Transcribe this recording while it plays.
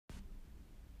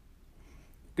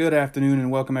Good afternoon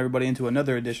and welcome everybody into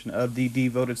another edition of the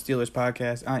Devoted Steelers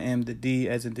podcast. I am the D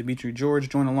as in Demetri George,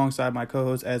 joined alongside my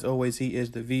co-host as always. He is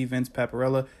the V, Vince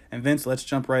Paparella. And Vince, let's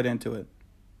jump right into it.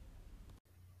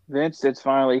 Vince, it's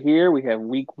finally here. We have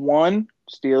week one,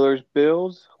 Steelers,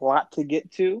 Bills, a lot to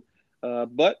get to.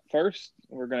 But first,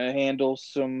 we're going to handle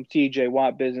some TJ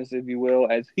Watt business, if you will,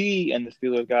 as he and the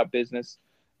Steelers got business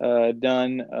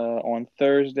done on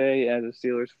Thursday, as the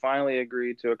Steelers finally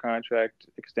agreed to a contract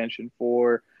extension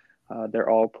for their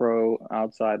all-pro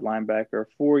outside linebacker,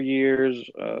 4 years,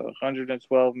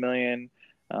 $112 million.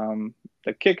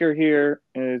 The kicker here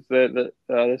is that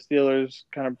the Steelers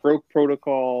kind of broke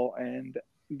protocol and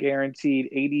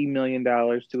guaranteed $80 million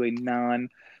to a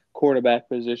non-quarterback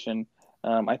position.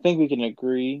 I think we can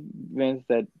agree, Vince,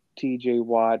 that TJ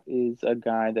Watt is a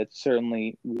guy that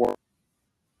certainly works.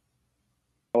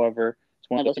 However, it's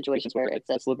one of those situations where it's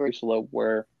a slippery slope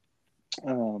where,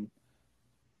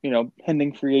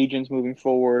 pending free agents moving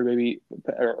forward, maybe,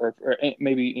 or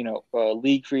maybe,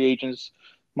 league free agents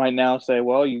might now say,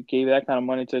 well, you gave that kind of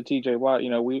money to TJ Watt.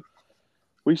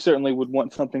 We certainly would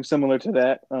want something similar to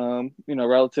that,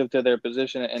 relative to their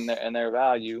position and their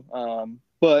value.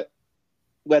 But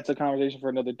that's a conversation for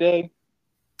another day.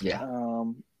 Yeah.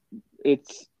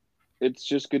 It's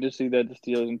just good to see that the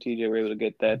Steelers and TJ were able to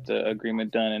get that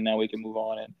agreement done, and now we can move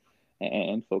on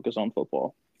and focus on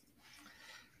football.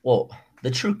 Well,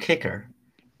 the true kicker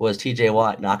was TJ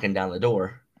Watt knocking down the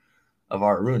door of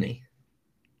Art Rooney.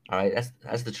 All right,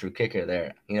 that's the true kicker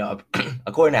there.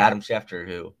 According to Adam Schefter,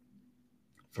 who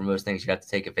for most things you have to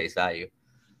take at face value,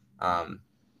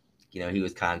 he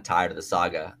was kind of tired of the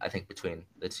saga, I think, between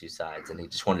the two sides, and he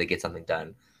just wanted to get something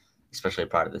done, especially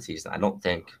prior to the season. I don't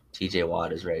think TJ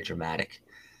Watt is very dramatic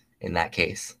in that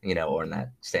case, or in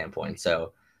that standpoint.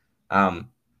 So,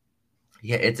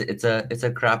 it's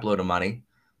a crap load of money,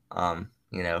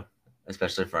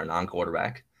 especially for a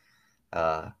non-quarterback.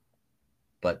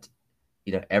 But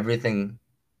everything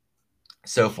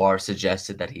so far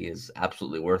suggested that he is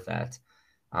absolutely worth that,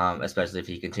 especially if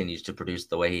he continues to produce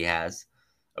the way he has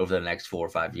over the next 4 or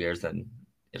 5 years. Then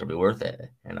it'll be worth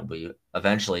it, and it'll be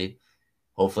eventually,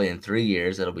 hopefully in 3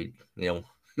 years, it'll be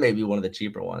maybe one of the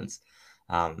cheaper ones,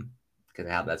 because of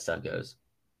how that stuff goes.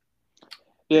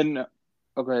 Okay, go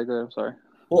ahead. I'm sorry.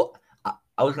 Well,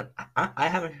 I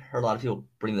haven't heard a lot of people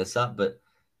bring this up, but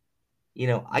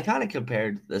I kind of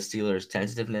compared the Steelers'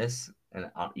 tentativeness, and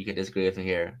you can disagree with me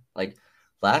here. Like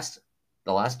the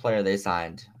last player they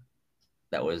signed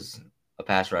that was a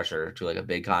pass rusher to like a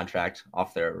big contract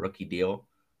off their rookie deal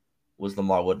was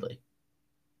Lamar Woodley,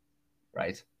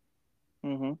 right?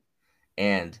 Mm-hmm.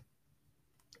 And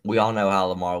we all know how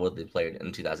Lamar Woodley played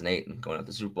in 2008 and going to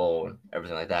the Super Bowl and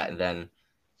everything like that. And then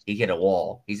he hit a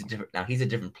wall. He's a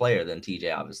different player than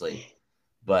TJ, obviously.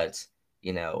 But,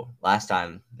 last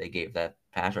time they gave that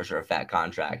pass rusher a fat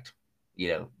contract,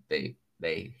 they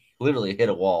literally hit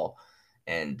a wall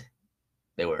and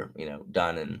they were,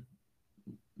 done. And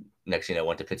next,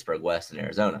 went to Pittsburgh West in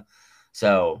Arizona.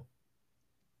 So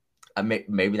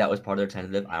maybe that was part of their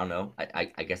tentative. I don't know.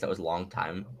 I guess that was a long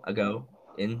time ago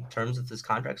in terms of this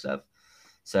contract stuff.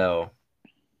 So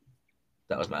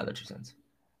that was my other 2 cents.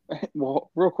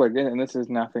 Well, real quick, and this is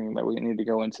nothing that we need to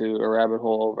go into a rabbit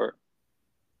hole over.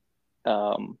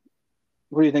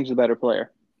 Who do you think is the better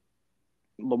player,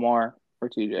 Lamar or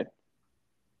TJ?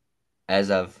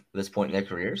 As of this point in their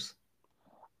careers?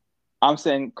 I'm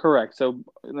saying correct. So,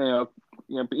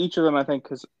 each of them, I think,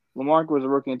 because Lamar was a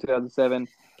rookie in 2007,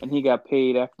 and he got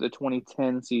paid after the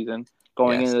 2010 season,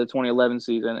 going into the 2011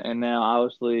 season, and now,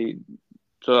 obviously,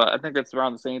 so I think it's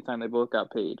around the same time they both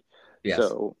got paid. Yes.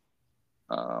 So,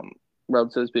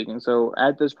 relatively speaking. So,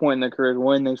 at this point in their careers,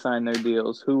 when they sign their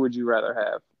deals, who would you rather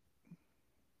have?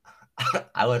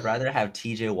 I would rather have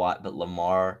TJ Watt, but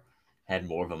Lamar had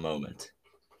more of a moment.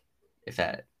 If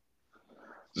that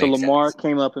So makes Lamar sense.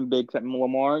 came up in big time.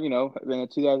 Lamar, in a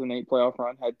 2008 playoff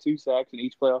run, had 2 sacks in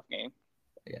each playoff game.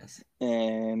 Yes.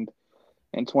 And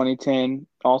in 2010,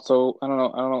 also, I don't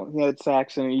know, he had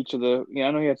sacks in each of the.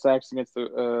 I know he had sacks against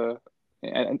the.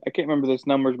 I can't remember those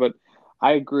numbers, but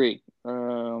I agree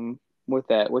with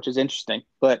that, which is interesting.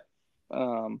 But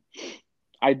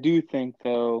I do think,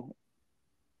 though,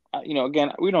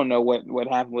 again, we don't know what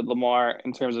happened with Lamar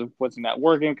in terms of what's not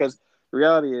working, because the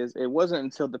reality is it wasn't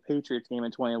until the Patriots game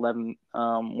in 2011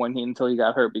 until he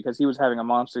got hurt, because he was having a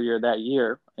monster year that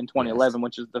year in 2011, Yes.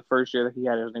 which is the first year that he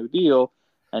had his new deal,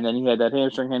 and then he had that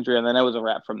hamstring injury, and then it was a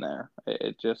wrap from there.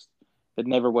 It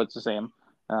never was the same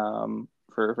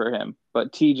for him.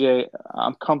 But TJ,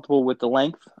 I'm comfortable with the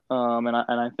length, and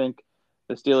I think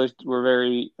the Steelers were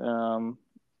very. I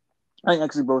think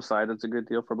actually both sides. It's a good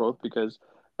deal for both, because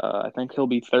I think he'll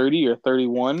be 30 or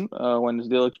 31 when his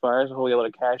deal expires. He'll be able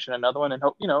to cash in another one and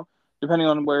hope, depending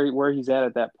on where he's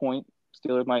at that point,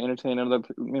 Steelers might entertain another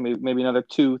maybe another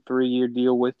 2-3 year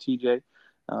deal with TJ.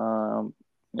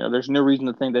 There's no reason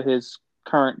to think that his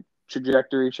current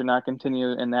trajectory should not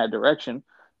continue in that direction.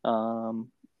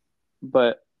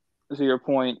 But to your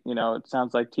point, it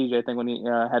sounds like TJ, I think when he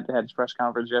had his press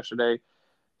conference yesterday,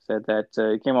 said that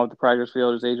he came off the practice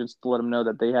field. His agents let him know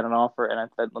that they had an offer. And I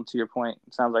said, to your point,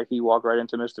 it sounds like he walked right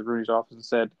into Mr. Rooney's office and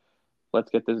said, let's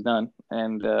get this done.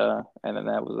 And then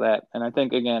that was that. And I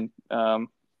think, again, the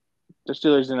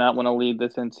Steelers do not want to lead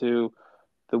this into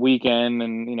the weekend.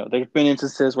 And, they've been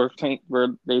instances where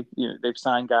they've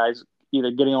signed guys either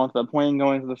getting onto the plane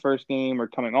going to the first game or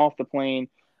coming off the plane.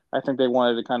 I think they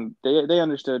wanted to they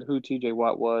understood who TJ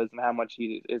Watt was and how much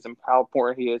he is and how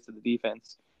important he is to the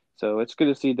defense. So it's good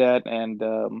to see that, and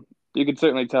you could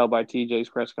certainly tell by TJ's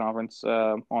press conference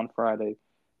on Friday.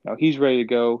 He's ready to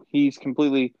go. He's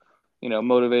completely,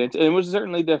 motivated. And it was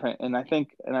certainly different. And I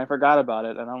think, and I forgot about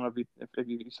it. I don't know if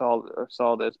you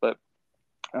saw this, but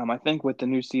I think with the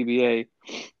new CBA,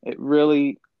 it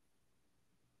really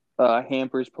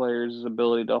hampers players'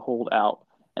 ability to hold out.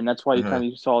 And that's why you kind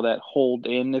of saw that hold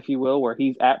in, if you will, where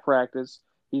he's at practice,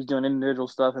 he's doing individual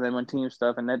stuff and then when team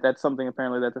stuff. And that's something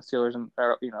apparently that the Steelers and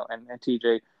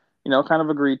TJ, kind of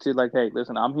agreed to, like, hey,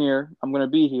 listen, I'm here, I'm going to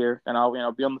be here, and I'll,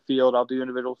 be on the field, I'll do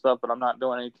individual stuff, but I'm not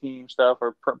doing any team stuff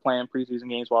or playing preseason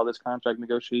games while this contract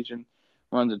negotiation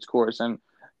runs its course. And,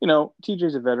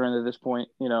 TJ's a veteran at this point,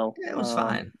 Yeah, it was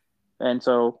fine. And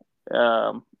so,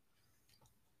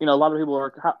 a lot of people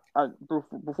are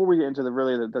before we get into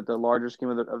the larger scheme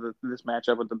of this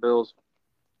matchup with the Bills,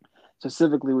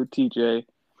 specifically with TJ.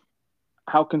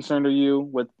 How concerned are you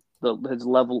with his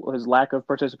lack of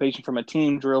participation from a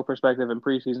team drill perspective in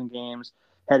preseason games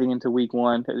heading into Week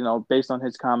 1? Based on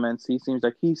his comments, he seems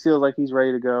like he feels like he's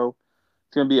ready to go.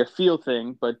 It's going to be a feel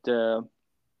thing, but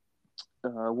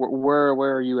where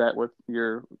are you at with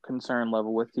your concern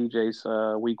level with TJ's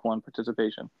Week 1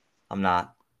 participation? I'm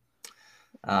not.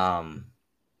 I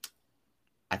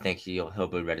think he'll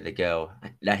be ready to go.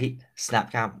 Now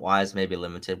snap count wise maybe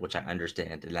limited, which I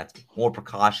understand, and that's more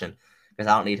precaution because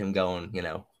I don't need him going,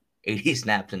 80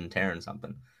 snaps and tearing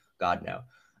something. God no.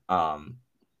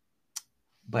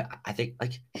 But I think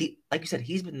like you said,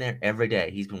 he's been there every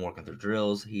day. He's been working through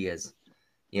drills. He is,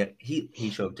 he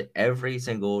showed up to every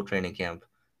single training camp,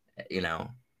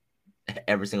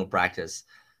 every single practice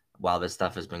while this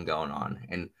stuff has been going on.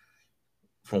 And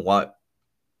from what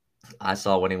I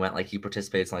saw when he went, like he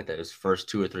participates in like those first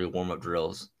 2 or 3 warm-up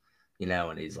drills,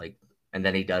 and he's like, and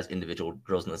then he does individual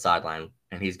drills on the sideline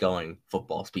and he's going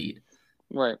football speed.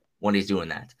 Right. When he's doing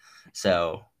that.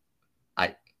 So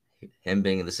him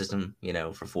being in the system,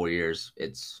 for 4 years,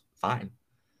 it's fine.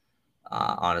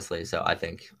 Honestly. So I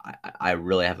think I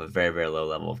really have a very, very low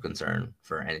level of concern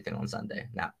for anything on Sunday.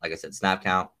 Now, like I said, snap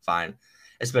count, fine.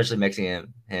 Especially mixing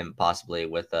him possibly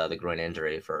with the groin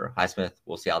injury for Highsmith.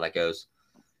 We'll see how that goes.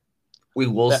 We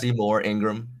will see more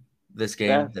Ingram this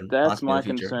game than that's my in the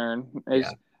future.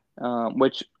 Concern.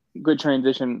 Which good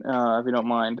transition, if you don't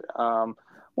mind.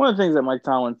 One of the things that Mike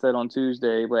Tomlin said on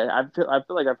Tuesday, but I feel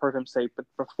like I've heard him say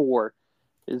before,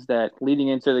 is that leading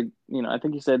into the, I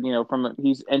think he said,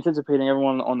 he's anticipating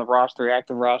everyone on the roster,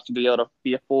 active roster, to be able to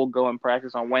be a full go in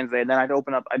practice on Wednesday. And then I'd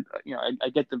open up, I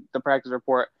get the practice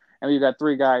report, and we've got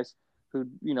 3 guys who,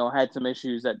 had some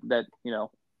issues that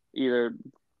either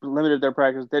limited their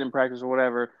practice, didn't practice, or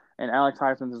whatever. And Alex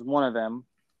Highsmith is one of them.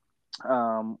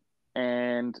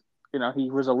 And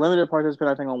he was a limited participant,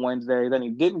 I think, on Wednesday. Then he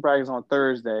didn't practice on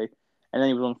Thursday, and then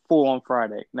he was on full on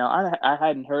Friday. Now, I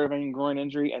hadn't heard of any groin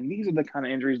injury, and these are the kind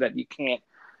of injuries that you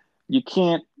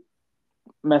can't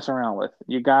mess around with.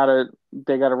 They gotta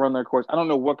run their course. I don't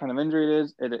know what kind of injury it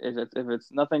is. If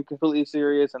it's nothing completely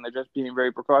serious and they're just being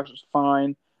very precautious,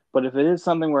 fine. But if it is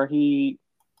something where he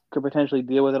could potentially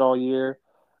deal with it all year,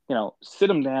 sit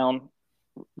him down.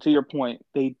 To your point,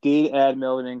 they did add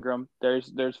Melvin Ingram. There's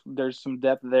some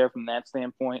depth there from that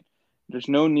standpoint. There's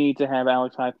no need to have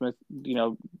Alex Highsmith,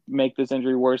 make this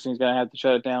injury worse, and he's going to have to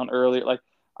shut it down early. Like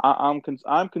I'm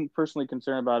personally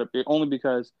concerned about it, only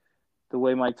because the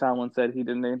way Mike Tomlin said he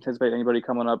didn't anticipate anybody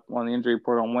coming up on the injury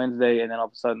report on Wednesday, and then all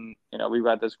of a sudden, we've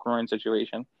got this groin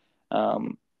situation.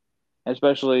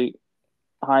 Especially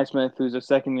Highsmith, who's a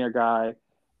second-year guy.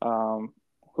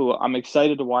 Who I'm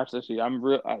excited to watch this year.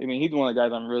 He's one of the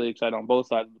guys I'm really excited on both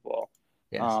sides of the ball.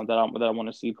 Yes. That I want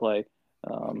to see play.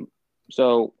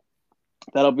 So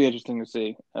that'll be interesting to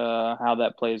see how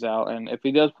that plays out. And if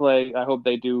he does play, I hope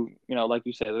they do. Like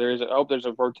you said, I hope there's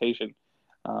a rotation.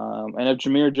 And if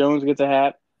Jameer Jones gets a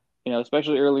hat,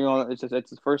 especially early on. It's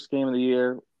his first game of the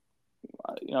year.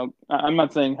 I'm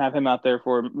not saying have him out there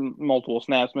for multiple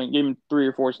snaps. I mean, give him 3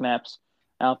 or 4 snaps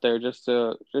out there just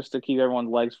to keep everyone's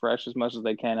legs fresh as much as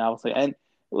they can, obviously. And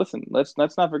listen, let's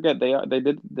not forget they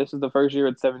did this is the first year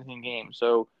at 17 games,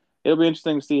 so it'll be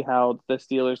interesting to see how the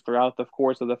Steelers throughout the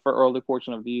course of the early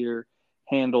portion of the year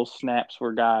handle snaps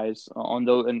for guys on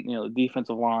those and the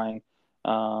defensive line.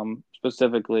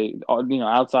 Specifically,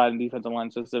 outside and defensive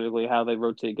line specifically, how they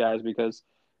rotate guys because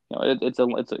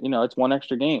it's one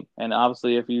extra game, and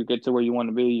obviously if you get to where you want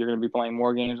to be, you're going to be playing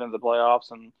more games in the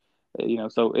playoffs, and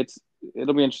so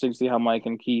it'll be interesting to see how Mike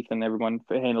and Keith and everyone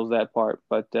handles that part.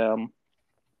 But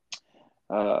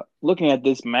looking at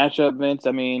this matchup, Vince,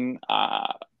 I mean,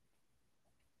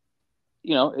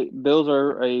 Bills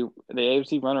are the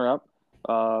AFC runner-up.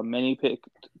 Many picked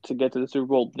to get to the Super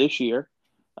Bowl this year,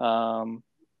 and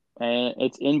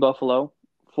it's in Buffalo,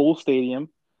 full stadium.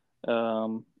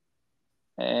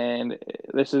 And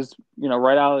this is,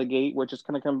 right out of the gate, which is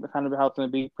kind of how it's going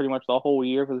to be pretty much the whole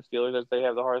year for the Steelers, as they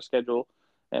have the hardest schedule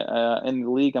in the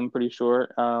league, I'm pretty sure.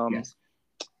 Yes.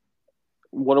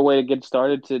 What a way to get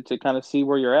started to kind of see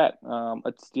where you're at.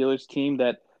 A Steelers team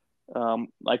that,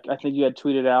 like I think you had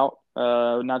tweeted out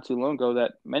not too long ago,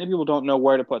 that many people don't know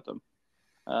where to put them.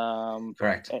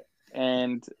 Correct.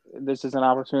 And this is an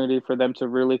opportunity for them to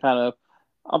really kind of,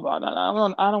 I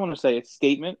don't want to say a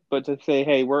statement, but to say,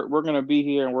 hey, we're going to be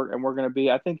here and we're going to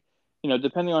be. I think,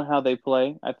 depending on how they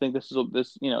play, I think this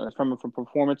from a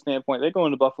performance standpoint, they go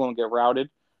into Buffalo and get routed.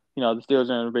 The Steelers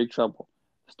are in big trouble.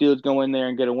 Steelers go in there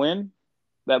and get a win.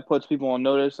 That puts people on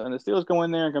notice, and the Steelers go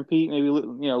in there and compete, maybe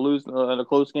lose in a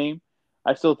close game.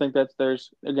 I still think that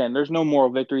there's no moral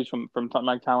victories from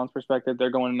Mike Tomlin's perspective. They're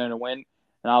going in there to win,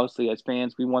 and obviously as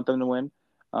fans, we want them to win.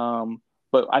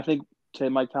 But I think, to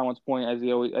Mike Tomlin's point, as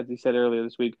he said earlier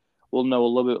this week, we'll know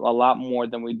a lot more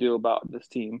than we do about this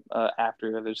team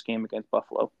after this game against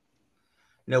Buffalo.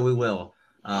 No, we will.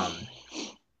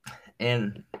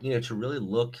 And to really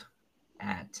look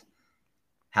at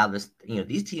how these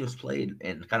teams played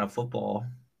in kind of football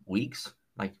weeks,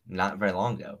 like not very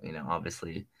long ago.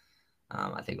 Obviously,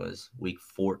 I think it was week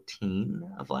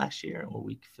 14 of last year or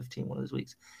week 15, one of those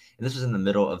weeks, and this was in the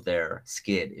middle of their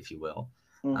skid, if you will,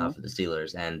 for the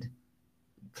Steelers. And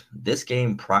this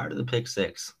game prior to the pick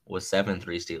six was 7-3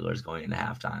 Steelers going into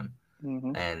halftime.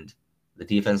 And the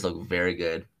defense looked very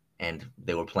good. And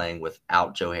they were playing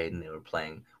without Joe Hayden. They were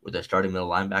playing with their starting middle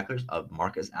linebackers of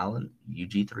Marcus Allen,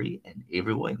 UG3, and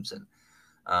Avery Williamson.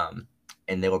 And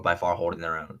they were by far holding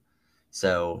their own.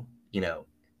 So,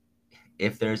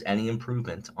 if there's any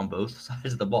improvement on both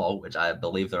sides of the ball, which I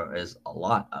believe there is a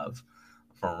lot of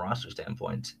from a roster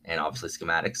standpoint and obviously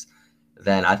schematics,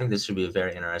 then I think this should be a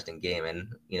very interesting game.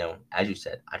 And, as you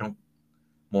said,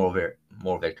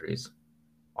 moral victories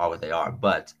are what they are.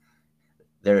 But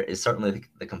there is certainly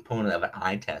the component of an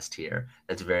eye test here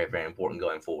that's very, very important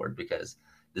going forward, because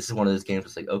this is one of those games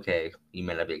that's like, okay, you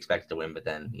may not be expected to win, but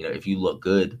then, if you look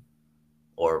good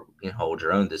or hold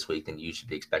your own this week, then you should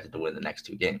be expected to win the next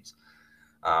 2 games.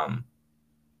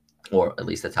 Or at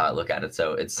least that's how I look at it.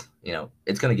 So it's going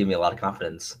to give me a lot of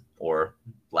confidence, or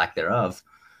lack thereof,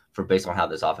 for based on how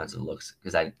this offense looks,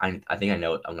 because I think I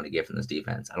know what I'm going to get from this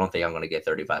defense. I don't think I'm going to get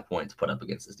 35 points put up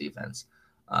against this defense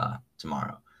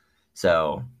tomorrow.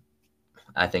 So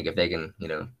I think if they can,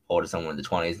 hold it somewhere in the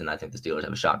 20s, then I think the Steelers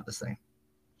have a shot at this thing.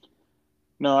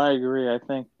 No, I agree. I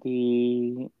think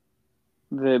the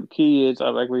key is,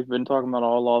 like we've been talking about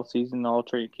all off season, all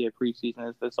training camp preseason,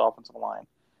 is this offensive line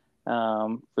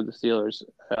for the Steelers.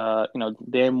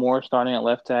 Dan Moore starting at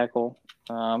left tackle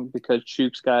because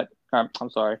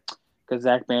because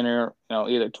Zach Banner,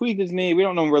 either tweaked his knee. We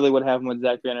don't know really what happened with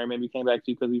Zach Banner. Maybe he came back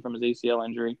too quickly from his ACL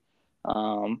injury.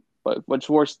 But which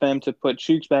forced them to put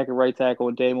Chooks back at right tackle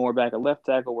and Day Moore back at left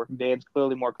tackle, where Dan's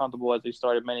clearly more comfortable, as he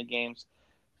started many games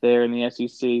there in the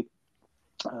SEC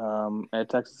at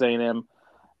Texas A&M.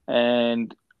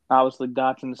 And obviously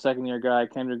Dotson, the second-year guy,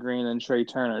 Kendrick Green, and Trey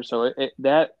Turner. So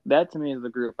that to me is the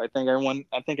group. I think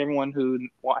everyone who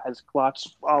has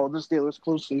followed the Steelers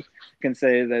closely can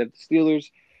say that if the Steelers'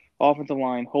 offensive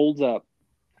line holds up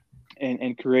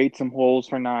and creates some holes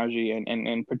for Najee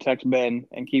and protects Ben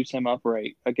and keeps him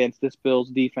upright against this Bills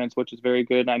defense, which is very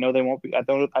good. And I know they won't be.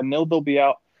 I know they'll be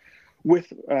out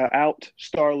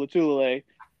Star Lotulelei,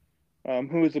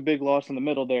 who is a big loss in the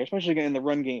middle there, especially in the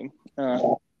run game.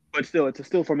 But still, it's a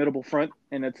still formidable front,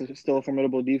 and it's still a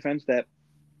formidable defense that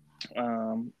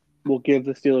will give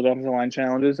the Steelers offensive line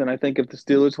challenges. And I think if the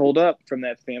Steelers hold up from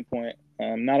that standpoint,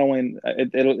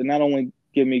 it'll not only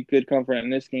give me good comfort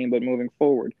in this game, but moving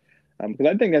forward. Because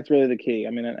I think that's really the key. I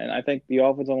mean, and I think the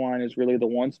offensive line is really the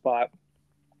one spot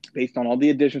based on all the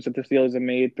additions that the Steelers have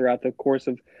made throughout the course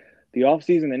of the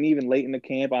offseason and even late in the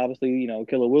camp. Obviously,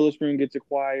 Killer Willisbroom gets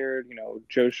acquired.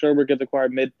 Joe Sherbert gets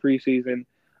acquired mid-preseason.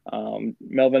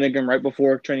 Melvin Ingram right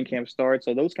before training camp starts.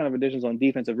 So those kind of additions on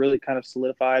defense have really kind of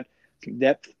solidified some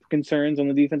depth concerns on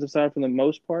the defensive side for the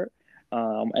most part.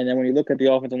 And then when you look at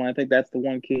the offensive line, I think that's the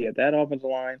one key. If that offensive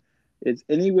line is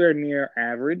anywhere near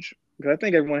average, because I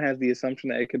think everyone has the assumption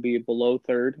that it could be below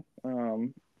third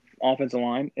offensive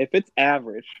line. If it's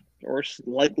average or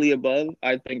slightly above,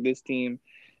 I think this team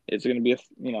is going to be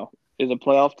is a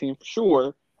playoff team for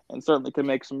sure, and certainly can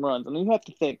make some runs. And you have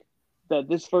to think that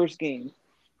this first game,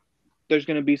 there's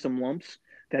going to be some lumps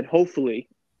that hopefully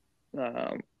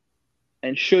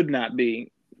and should not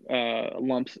be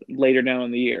lumps later down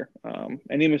in the year.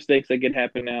 Any mistakes that get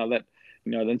happen now that,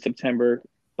 then September,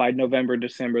 by November,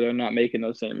 December, they're not making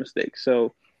those same mistakes.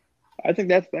 So I think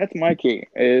that's my key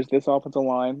is this offensive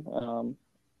line.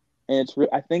 And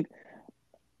I think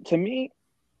to me,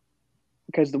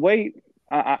 because the way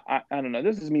I don't know,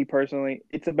 this is me personally,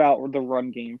 it's about the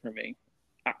run game for me.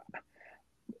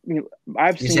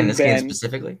 I've You're seen saying this Ben, game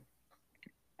specifically?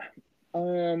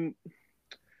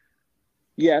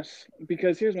 Yes,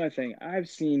 because here's my thing. I've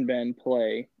seen Ben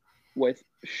play with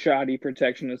shoddy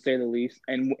protection, to say the least,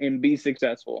 and be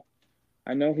successful.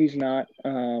 I know he's not.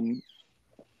 The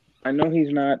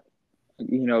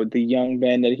young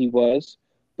Ben that he was,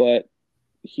 but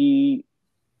he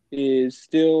is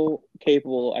still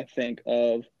capable, I think,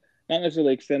 of not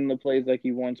necessarily extending the plays like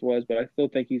he once was, but I still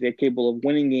think he's capable of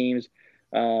winning games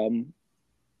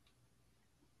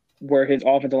where his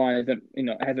offensive line isn't,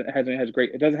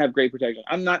 it doesn't have great protection.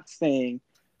 I'm not saying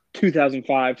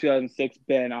 2005, 2006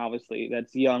 Ben, obviously,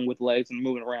 that's young with legs and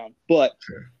moving around, but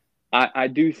Sure. I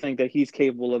do think that he's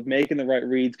capable of making the right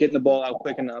reads, getting the ball out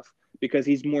quick enough because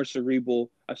he's more a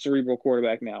cerebral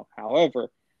quarterback now. However,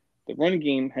 the running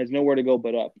game has nowhere to go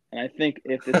but up. And I think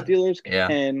if the Steelers Yeah.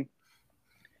 can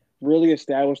really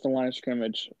establish the line of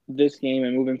scrimmage this game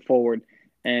and moving forward,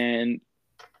 and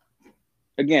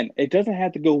again, it doesn't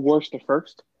have to go worst to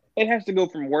first. It has to go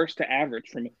from worst to average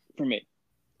for me.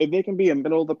 If they can be a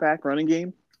middle of the pack running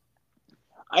game,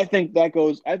 I think that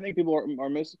goes. I think people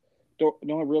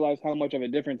don't realize how much of a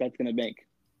difference that's going to make.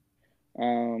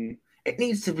 It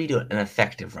needs to be an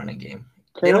effective running game.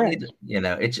 Correct. They don't need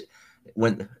to, it's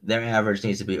when their average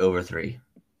needs to be over 3.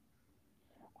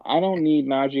 I don't need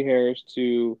Najee Harris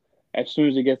to, as soon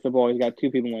as he gets the ball, he's got 2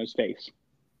 people in his face.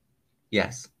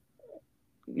 Yes.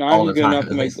 Najee's good enough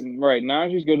to make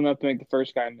Najee's good enough to make the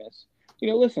first guy miss.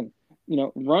 Listen,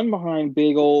 run behind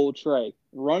big old Trey,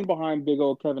 run behind big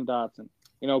old Kevin Dotson.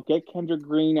 Get Kendrick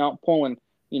Green out pulling.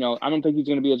 I don't think he's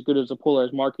going to be as good as a puller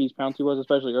as Marquise Pouncey was,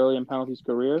 especially early in Pouncey's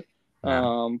career.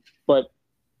 Yeah. But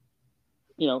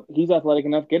he's athletic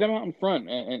enough. Get him out in front,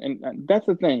 and that's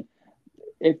the thing.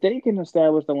 If they can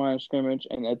establish the line of scrimmage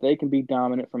and that they can be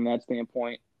dominant from that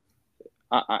standpoint,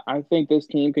 I think this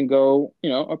team can go,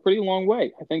 a pretty long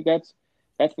way. I think that's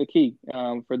the key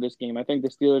for this game. I think the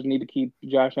Steelers need to keep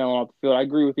Josh Allen off the field. I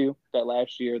agree with you that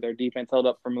last year their defense held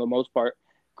up for the most part,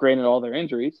 granted all their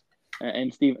injuries,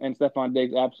 and Stephon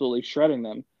Diggs absolutely shredding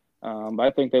them. But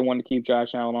I think they want to keep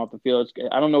Josh Allen off the field.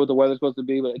 I don't know what the weather's supposed to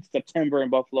be, but it's September in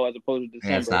Buffalo as opposed to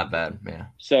December. Yeah, it's not bad. Yeah.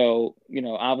 So,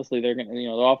 obviously they're going to, the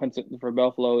offense for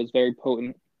Buffalo is very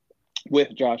potent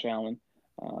with Josh Allen.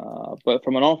 But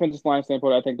from an offensive line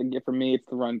standpoint, I think for me, it's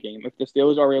the run game. If the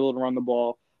Steelers are able to run the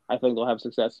ball, I think they'll have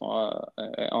success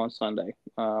on Sunday.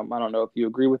 I don't know if you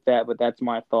agree with that, but that's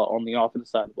my thought on the offensive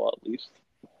side of the ball, at least.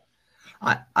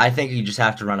 I think you just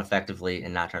have to run effectively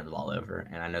and not turn the ball over.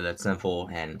 And I know that's simple,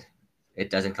 and it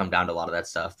doesn't come down to a lot of that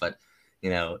stuff. But,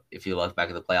 if you look back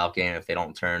at the playoff game, if they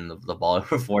don't turn the ball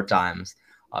over 4 times,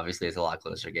 obviously it's a lot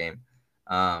closer game.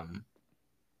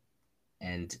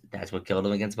 And that's what killed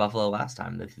them against Buffalo last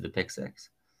time, the pick 6.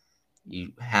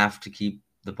 You have to keep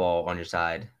the ball on your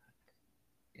side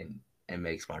and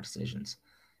make smart decisions.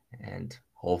 And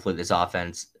hopefully this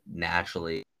offense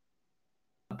naturally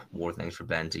more things for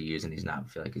Ben to use, and he's not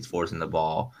feel like he's forcing the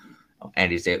ball.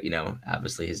 And he's,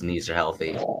 obviously his knees are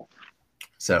healthy.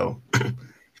 So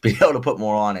be able to put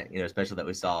more on it, especially that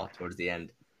we saw towards the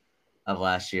end of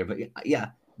last year. But yeah,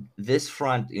 this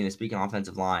front, speaking of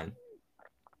offensive line,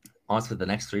 honestly, the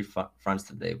next 3 fronts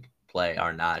that they play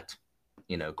are not,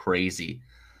 crazy,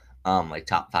 like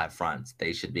top 5 fronts.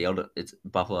 They should be able to.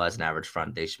 Buffalo has an average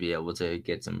front. They should be able to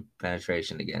get some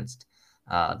penetration against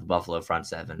the Buffalo front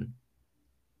 7.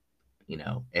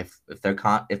 If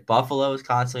Buffalo is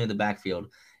constantly in the backfield,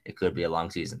 it could be a long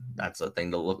season. That's a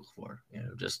thing to look for.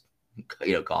 Just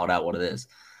call it out what it is.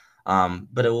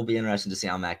 But it will be interesting to see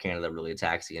how Matt Canada really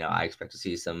attacks. I expect to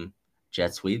see some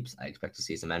jet sweeps. I expect to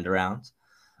see some end arounds.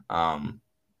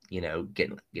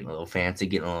 Getting a little fancy,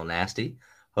 getting a little nasty.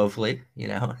 Hopefully,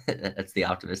 that's the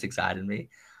optimistic side in me.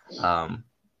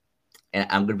 And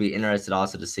I'm going to be interested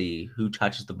also to see who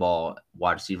touches the ball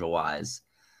wide receiver wise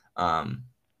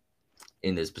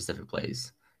in those specific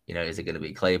plays. Is it going to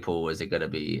be Claypool? Is it going to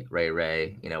be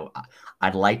Ray?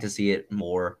 I'd like to see it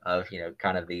more of,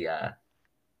 kind of the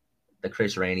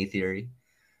Chris Rainey theory.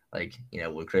 Like,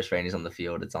 when Chris Rainey's on the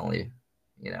field, it's only,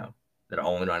 they're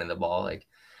only running the ball. Like,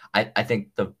 I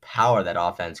think the power of that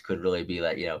offense could really be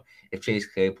that, if Chase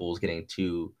Claypool's getting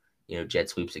 2, jet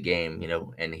sweeps a game,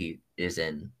 and he is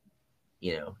in,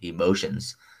 he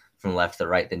motions from left to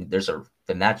right, then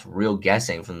that's real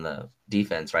guessing from the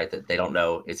defense, right? That they don't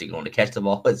know, is he going to catch the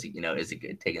ball? Is he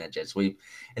taking that jet sweep?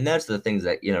 And that's the things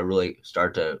that, really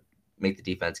start to make the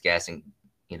defense guess and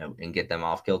get them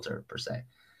off kilter per se.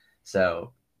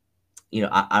 So,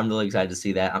 I'm really excited to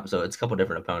see that. So it's a couple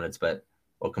different opponents,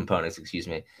 or components, excuse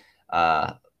me.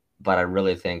 But I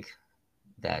really think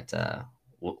that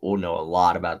we'll know a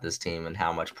lot about this team and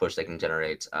how much push they can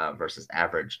generate versus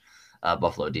average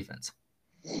Buffalo defense.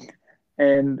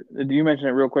 And you mentioned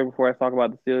it real quick before I talk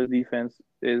about the Steelers defense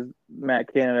is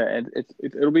Matt Canada, and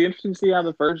it'll be interesting to see how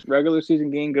the first regular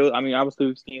season game goes. I mean, obviously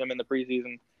we've seen him in the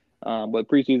preseason, but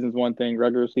preseason is one thing.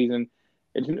 Regular season,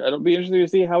 it'll be interesting to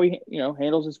see how he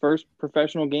handles his first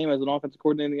professional game as an offensive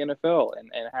coordinator in the NFL,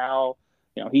 and how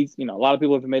he's a lot of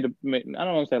people have I don't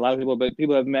want to say a lot of people, but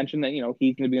people have mentioned that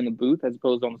he's going to be in the booth as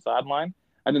opposed to on the sideline.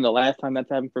 I think the last time that's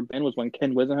happened for Ben was when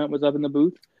Ken Wisenhunt was up in the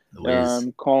booth.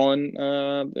 Calling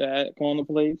the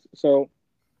plays. So,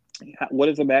 what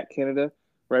is a Matt Canada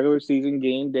regular season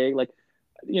game day like?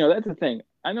 That's the thing.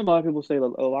 I know a lot of people say a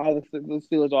lot of the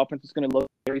Steelers offense is going to look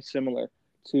very similar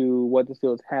to what the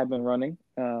Steelers have been running,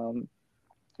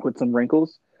 with some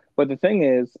wrinkles. But the thing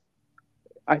is,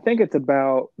 I think it's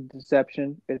about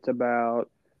deception. It's about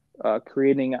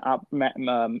creating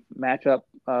matchup,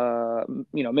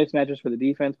 mismatches for the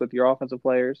defense with your offensive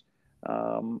players.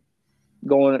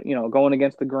 Going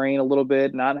against the grain a little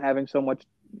bit, not having so much,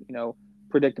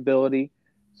 predictability.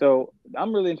 So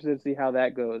I'm really interested to see how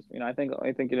that goes. I think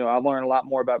I'll learn a lot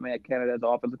more about Matt Canada as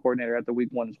offensive coordinator after week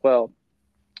 1 as well.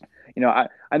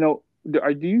 I know.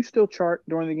 Do you still chart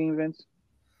during the game, Vince?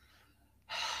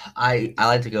 I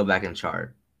like to go back and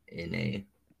chart in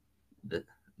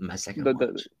my second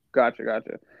watch.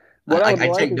 Gotcha. I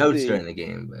take notes during the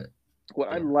game, but what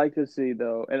I'd like to see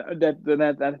though, and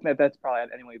that's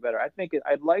probably anyway better.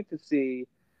 I'd like to see,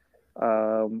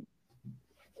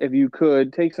 if you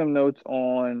could take some notes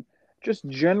on just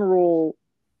general.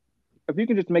 If you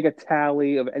can just make a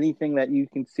tally of anything that you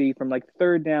can see from like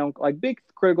third down, like big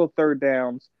critical third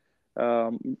downs,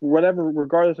 whatever,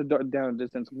 regardless of down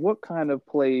distance, what kind of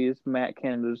plays Matt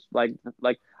Canada's like.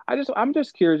 I'm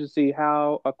just curious to see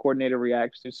how a coordinator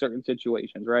reacts to certain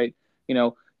situations, right?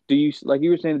 Do you, like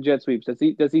you were saying, the jet sweeps?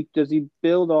 Does he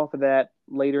build off of that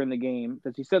later in the game?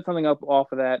 Does he set something up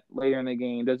off of that later in the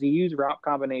game? Does he use route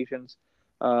combinations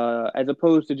as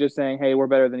opposed to just saying, "Hey, we're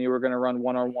better than you. We're going to run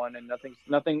 1-on-1 and nothing."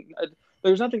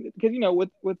 There's nothing because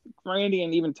with Randy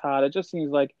and even Todd, it just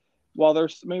seems like while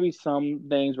there's maybe some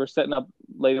things we're setting up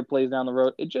later plays down the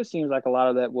road, it just seems like a lot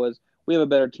of that was we have a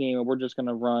better team and we're just going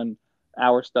to run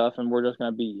our stuff and we're just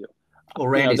going to beat you. Well,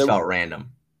 Randy's felt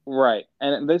random. Right.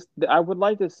 And I would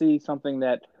like to see something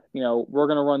that, we're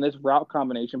going to run this route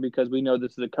combination because we know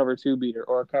this is a cover 2 beater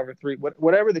or a cover 3,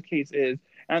 whatever the case is.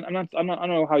 And I don't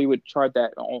know how you would chart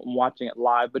that on watching it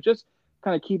live, but just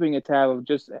kind of keeping a tab of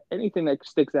just anything that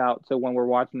sticks out. So when we're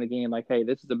watching the game, like, hey,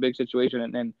 this is a big situation.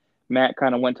 And then Matt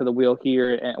kind of went to the wheel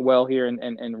here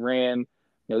and ran,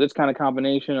 this kind of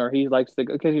combination, or he likes to,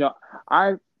 because,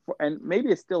 and maybe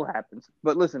it still happens,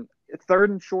 but listen,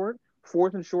 3rd and short,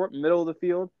 4th and short, middle of the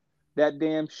field, that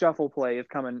damn shuffle play is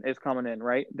coming in,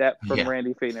 right? That from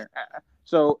Randy Fiedner.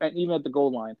 So, and even at the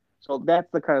goal line. So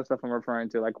that's the kind of stuff I'm referring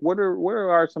to. Like, where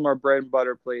are some of our bread and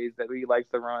butter plays that we like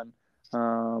to run?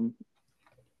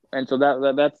 And so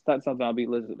that's something I'll be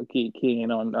keying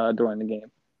in on during the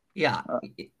game. Yeah,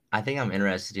 I think I'm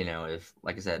interested. If,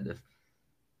 like I said,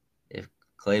 if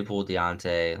Claypool,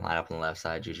 Deontay line up on the left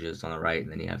side, Juju's on the right,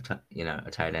 and then you have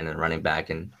a tight end and running back,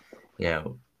 and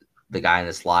the guy in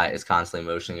the slot is constantly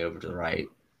motioning over to the right,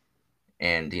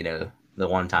 and the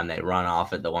one time they run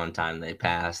off it, the one time they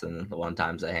pass, and the one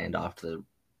time they hand off to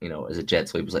as a jet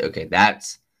sweep. It's like, okay,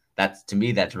 that's to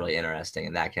me that's really interesting,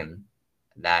 and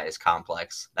that is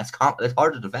complex. It's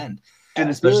hard to defend. And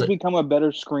the Steelers become a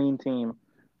better screen team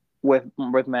with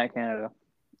Matt Canada.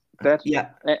 That's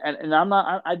and I'm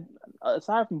not. I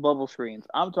aside from bubble screens,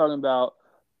 I'm talking about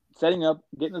setting up,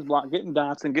 getting his block, getting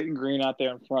Dotson, getting Green out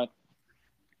there in front,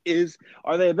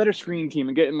 Are they a better screen team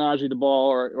and getting Najee the ball,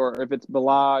 or if it's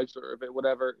Balaj or if it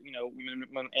whatever,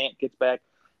 when Ant gets back,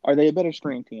 are they a better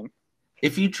screen team?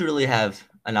 If you truly have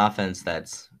an offense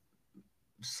that's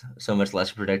so much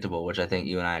less predictable, which I think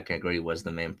you and I can agree was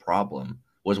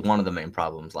one of the main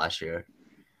problems last year.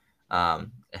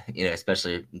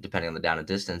 Especially depending on the down and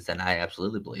distance, then I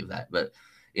absolutely believe that. But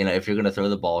if you're going to throw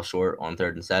the ball short on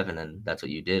 3rd and 7, and that's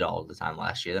what you did all the time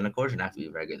last year, then of course you're going to have to be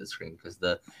very good at the screen because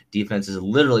the defense is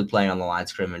literally playing on the line of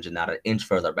scrimmage and not an inch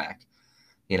further back.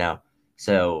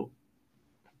 So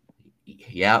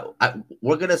yeah,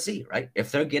 we're going to see, right?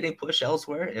 If they're getting push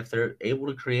elsewhere, if they're able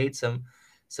to create some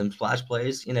splash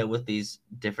plays, with these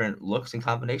different looks and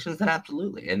combinations, then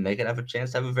absolutely, and they could have a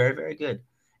chance to have a very, very good.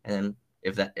 And then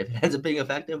if it ends up being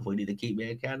effective, we need to keep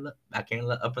Matt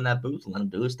Canada up in that booth and let him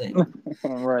do his thing.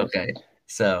 Right. Okay.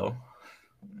 So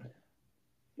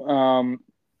defensively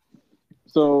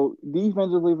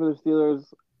for the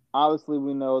Steelers, obviously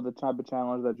we know the type of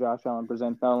challenge that Josh Allen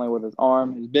presents, not only with his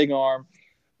arm, his big arm,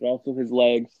 but also his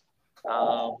legs.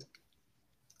 Stephon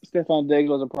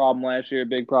Diggs was a problem last year, a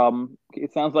big problem.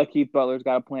 It sounds like Keith Butler's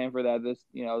got a plan for that this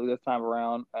time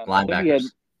around. And linebackers. I think he had,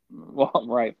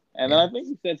 right. And then I think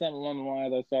he said something along the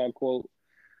lines, I saw a quote,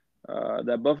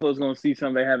 that Buffalo's going to see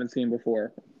something they haven't seen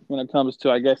before when it comes to,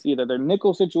 I guess, either their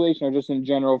nickel situation or just in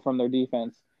general from their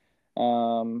defense.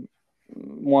 One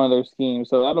of their schemes.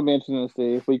 So that'll be interesting to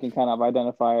see if we can kind of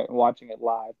identify it watching it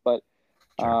live. But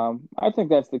Sure. I think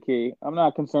that's the key. I'm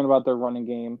not concerned about their running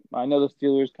game. I know the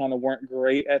Steelers kind of weren't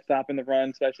great at stopping the run,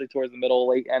 especially towards the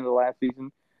late end of the last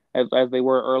season, as they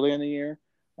were early in the year.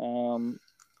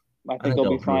 I think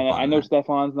they'll be fine. I know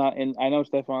Stephon's not in. I know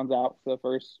Stephon's out for the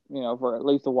first, for at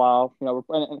least a while.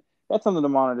 And that's something to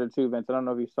monitor too, Vince. I don't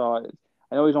know if you saw it.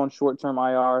 I know he's on short-term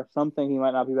IR. Some think he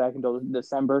might not be back until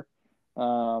December.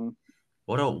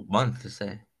 What a month to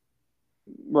say.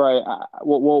 Right.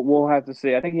 We'll have to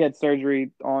see. I think he had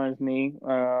surgery on his knee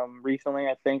recently.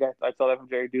 I think I saw that from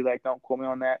Jerry Dulac. Don't quote me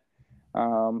on that.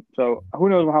 So who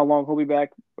knows how long he'll be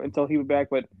back until he'll be back.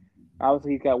 But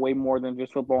obviously he's got way more than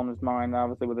just football in his mind.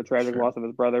 Obviously with the tragic loss of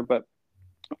his brother. But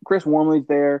Chris Wormley's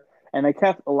there, and they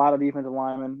kept a lot of defensive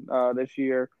linemen this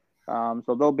year.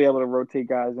 So they'll be able to rotate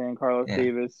guys in. Carlos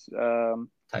Davis,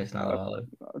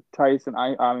 Tyson.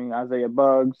 Isaiah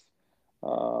Buggs.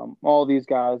 All these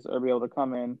guys are be able to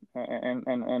come in and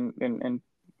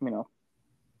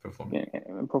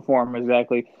perform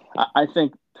exactly. I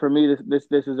think for me this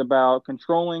is about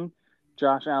controlling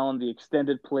Josh Allen, the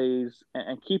extended plays,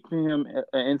 and keeping him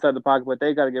inside the pocket. But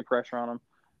they got to get pressure on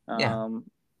him.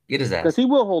 Get his ass because he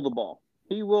will hold the ball.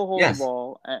 He will hold the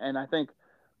ball, and I think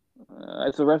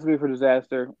it's a recipe for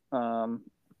disaster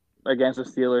against the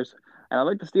Steelers. And I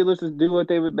like the Steelers to do what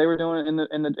they were doing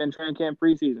in training camp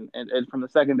preseason and from the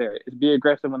secondary is be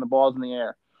aggressive when the ball's in the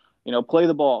air, play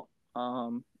the ball.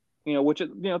 Which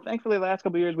thankfully the last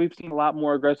couple of years we've seen a lot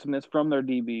more aggressiveness from their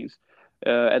DBs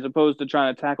as opposed to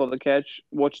trying to tackle the catch,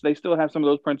 which they still have some of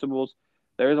those principles.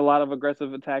 There is a lot of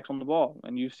aggressive attacks on the ball,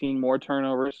 and you've seen more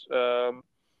turnovers.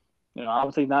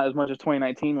 Obviously not as much as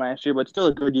 2019 last year, but still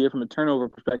a good year from a turnover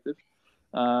perspective.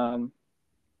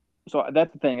 So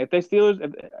that's the thing. If the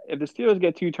Steelers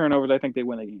get 2 turnovers, I think they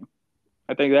win the game.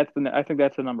 I think that's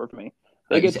the number for me.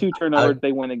 They get 2 turnovers,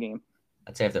 they win the game.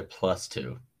 I'd say if they're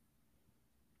 +2.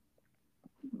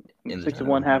 6 of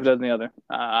one, half dozen the other.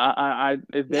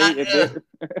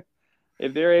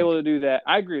 If they're able to do that,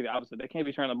 I agree. Obviously, they can't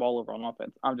be turning the ball over on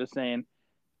offense. I'm just saying,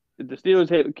 if the Steelers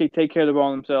take care of the ball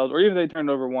themselves, or even if they turn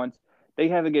it over once, they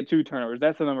have to get 2 turnovers.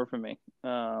 That's the number for me.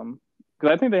 Because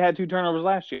I think they had 2 turnovers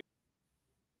last year.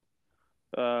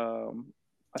 I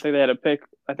think they had a pick.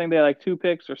 I think they had like 2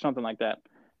 picks or something like that.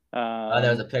 There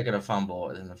was a pick and a fumble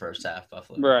in the first half,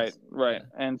 Buffalo. Right. Yeah.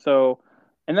 And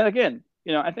then again,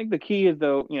 I think the key is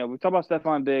though, we talk about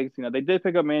Stephon Diggs. They did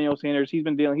pick up Manuel Sanders. He's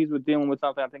been dealing with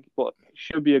something. I think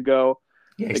should be a go.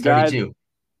 Yeah, he's 32.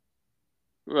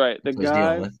 Right. The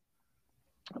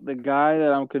guy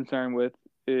that I'm concerned with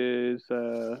is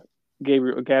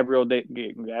Gabriel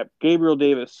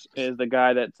Davis is the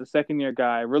guy that's a second-year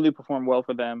guy, really performed well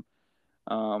for them.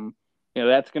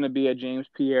 That's going to be a James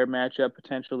Pierre matchup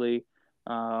potentially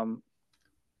on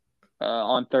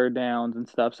 3rd downs and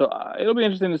stuff. So it'll be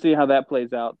interesting to see how that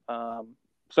plays out,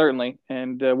 certainly.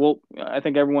 And I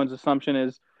think everyone's assumption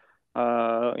is,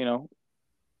 Cam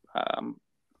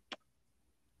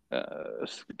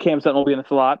Sutton will be in the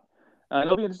slot.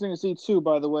 It'll be interesting to see, too,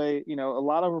 by the way, a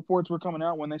lot of reports were coming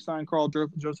out when they signed Carl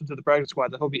Joseph to the practice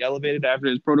squad that he'll be elevated after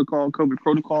his COVID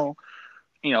protocol,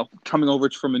 coming over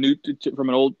from a new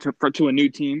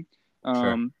team.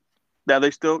 Sure. Now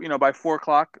they still, by 4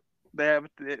 o'clock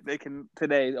they can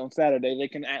today on Saturday they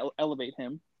can elevate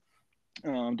him,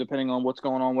 depending on what's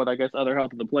going on with I guess other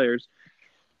health of the players.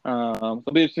 So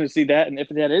it'll be interesting to see that, and if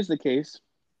that is the case,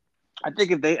 I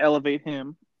think if they elevate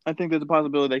him, I think there's a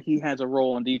possibility that he has a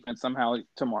role in defense somehow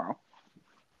tomorrow.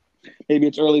 Maybe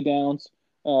it's early downs,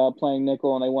 playing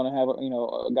nickel, and they want to have a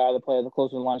guy that plays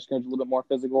closer to the line of scrimmage, a little bit more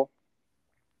physical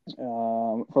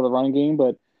for the running game.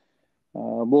 But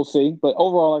we'll see. But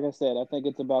overall, like I said, I think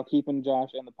it's about keeping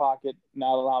Josh in the pocket,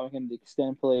 not allowing him to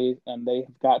extend plays, and they've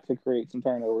got to create some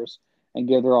turnovers and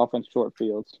give their offense short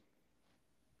fields.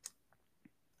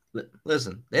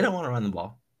 Listen, they don't want to run the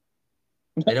ball.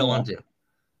 They don't want to.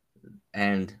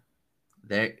 And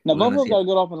they're now Buffalo's got a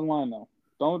good offensive line though.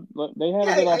 They have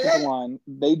a good offensive line.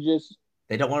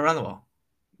 They don't want to run the ball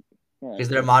because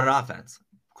they're a modern offense,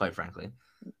 quite frankly.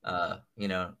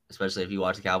 Especially if you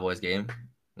watch the Cowboys game,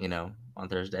 on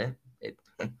Thursday,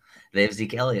 they have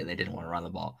Zeke Elliott and they didn't want to run the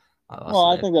ball.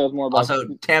 I think that was more about. Also,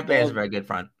 Tampa has a very good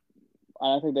front.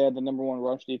 I think they had the number one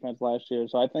rush defense last year,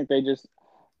 so I think they just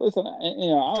listen.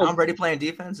 Tom Brady playing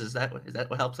defense is that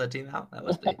what helps that team out? That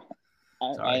must be.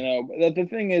 I know, but the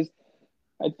thing is,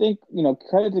 I think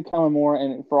credit to Kellen Moore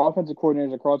and for offensive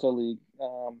coordinators across the league,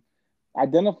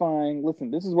 identifying. Listen,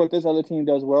 this is what this other team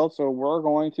does well, so we're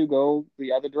going to go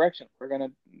the other direction. We're going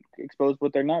to expose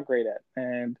what they're not great at,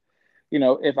 and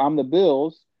if I'm the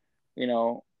Bills,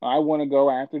 I want to go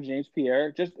after James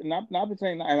Pierre. Just not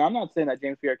saying, and I'm not saying that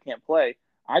James Pierre can't play.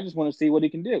 I just want to see what he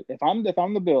can do. If I'm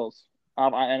the Bills,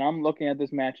 and I'm looking at this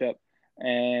matchup,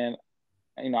 and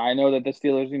I know that the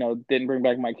Steelers, didn't bring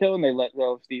back Mike Hill and they let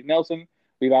go of Steve Nelson.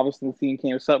 We've obviously seen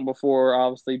Cam Sutton before.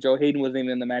 Obviously, Joe Hayden wasn't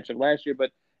even in the matchup last year.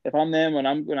 But if I'm them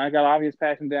and when I got obvious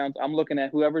passing downs, I'm looking at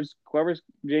whoever's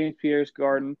James Pierre's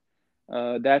guarding.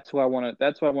 That's who I want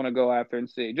to go after and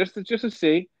see, just to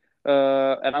see.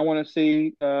 And I want to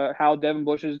see how Devin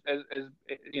Bush is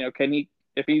can he,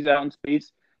 if he's out in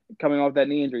space coming off that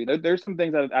knee injury. There's some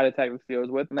things I'd attack the Steelers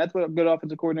with, and that's what good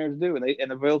offensive coordinators do.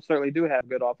 And the Bills certainly do have a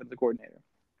good offensive coordinator.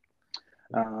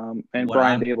 And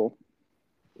Brian Dable.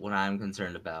 What I'm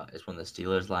concerned about is when the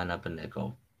Steelers line up a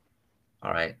nickel,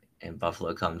 all right, and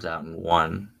Buffalo comes out in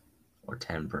 1 or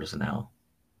 10 personnel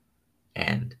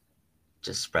and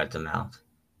just spread them out.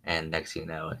 And next thing you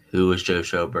know, who is Joe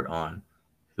Schobert on?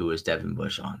 Who is Devin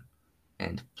Bush on?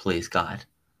 And please, God,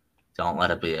 don't let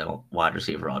it be a wide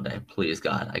receiver all day. Please,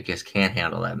 God, I just can't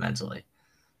handle that mentally.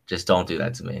 Just don't do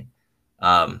that to me.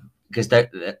 Because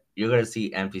you're going to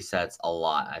see empty sets a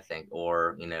lot, I think,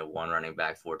 or, one running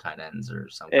back, 4 tight ends or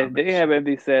something. If they have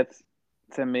empty sets,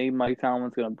 to me, Mike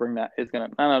Tomlin's going to bring that. I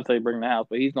don't know if bring the house,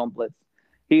 but he's going to blitz.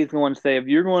 He's going to say, if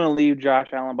you're going to leave Josh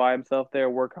Allen by himself there,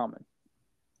 we're coming.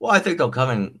 Well, I think they'll come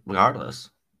in regardless.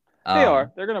 They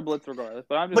are. They're going to blitz regardless.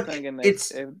 But I'm just thinking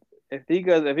that if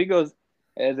he goes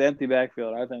as empty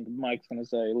backfield, I think Mike's going to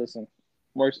say, listen,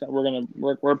 we're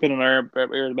pinning our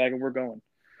ears back and we're going.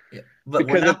 Yeah, but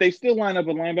because if they still line up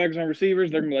with linebackers and receivers,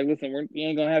 they're going to be like, listen, we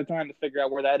ain't going to have time to figure out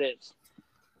where that is.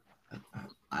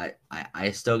 I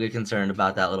still get concerned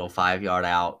about that little 5-yard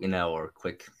out, or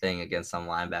quick thing against some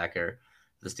linebacker.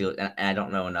 The Steelers, and I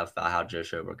don't know enough about how Joe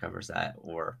Schobert covers that,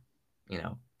 or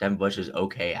Devin Bush is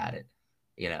okay at it.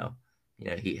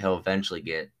 He'll eventually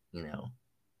get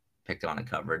picked on in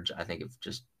coverage. I think it's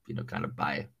just kind of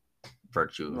by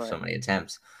virtue of so many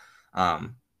attempts. But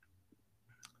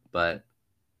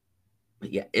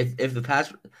yeah, if the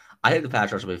pass, I think the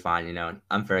pass rush will be fine.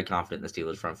 I'm very confident in the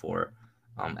Steelers front 4.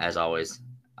 As always,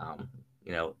 2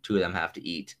 of them have to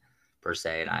eat per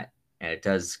se, and it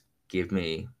does give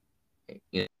me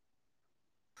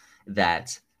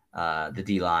that the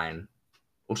D line,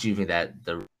 that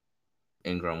the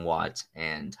Ingram, Watt,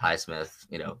 and Highsmith,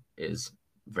 is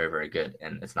very, very good.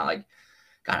 And it's not like,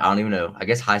 God, I don't even know. I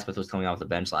guess Highsmith was coming off the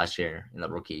bench last year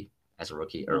as a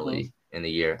rookie early in the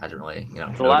year. I didn't really,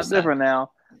 It's a lot different now.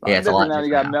 It's a lot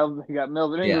different now. You got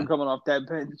Melvin Ingram coming off that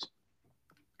bench.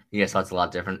 Yeah, so that's a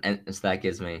lot different. And so that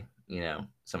gives me,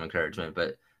 some encouragement.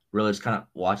 But really just kind of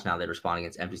watch how they respond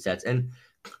against empty sets. And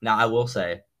now I will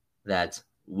say that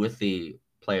with the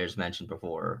players mentioned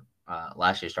before,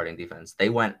 last year's starting defense, they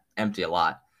went empty a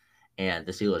lot. And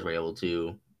the Steelers were able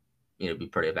to, be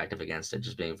pretty effective against it,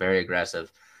 just being very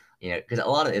aggressive. Because a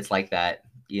lot of it's like that,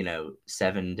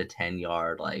 7 to 10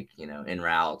 yard, in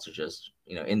routes or just,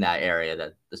 in that area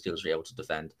that the Steelers were able to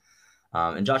defend.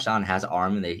 And Josh Allen has an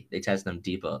arm, and they tested him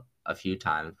deep a few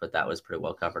times, but that was pretty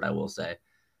well covered, I will say.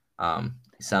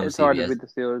 It's hard to beat the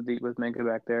Steelers deep with Minka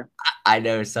back there. I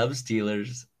know some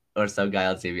Steelers or some guy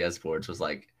on CBS Sports was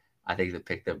like, I think they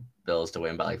picked the Bills to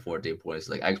win by 14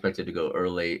 points. I expected to go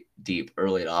deep,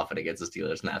 early and often against the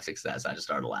Steelers and have success. I just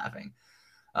started laughing.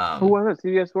 Who was it?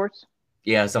 CBS Sports?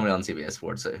 Yeah, somebody on CBS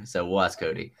Sports. So we'll ask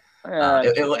Cody.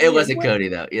 It Wasn't Cody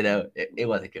though. It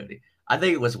wasn't Cody. I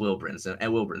think it was Will Brinson,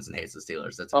 and Will Brinson hates the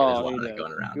Steelers. There's a lot of that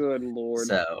going around. Good Lord.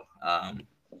 So,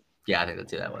 yeah, I think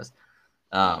that's who that was.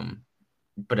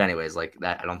 But anyways, like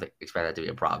that, I don't expect that to be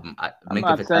a problem. I'm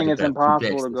not saying it's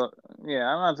impossible to go. Yeah,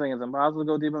 I'm not saying it's impossible to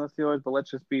go deep on the Steelers, but let's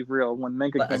just be real. When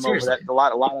Minka came over, that a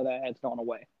lot of that has gone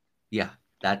away. Yeah,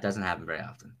 that doesn't happen very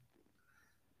often.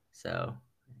 So,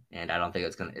 and I don't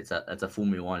think it's a fool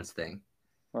me once thing,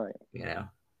 right?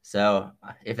 So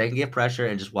if they can get pressure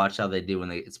and just watch how they do when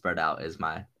they get spread out, is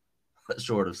my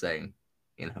short of saying,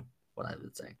 what I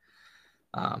would say.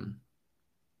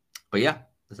 But yeah,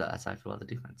 that's how I feel about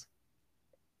the defense.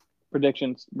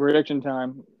 Prediction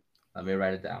time. Let me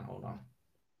write it down. Hold on.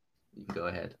 You can go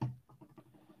ahead.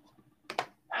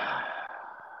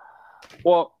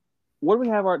 Well, what do we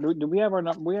have? Do we have our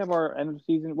end of the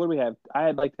season? What do we have? I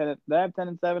had like 10. Did I have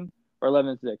 10-7 or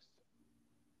 11-6?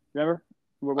 Remember?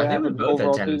 I think we both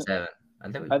had 10-7.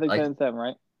 I think 10-7,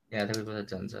 right? Yeah, I think we both had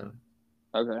 10-7.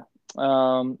 Okay.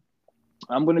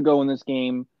 I'm gonna go in this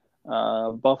game.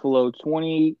 Buffalo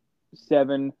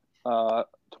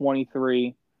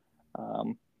 27-23.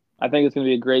 I think it's going to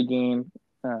be a great game.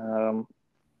 I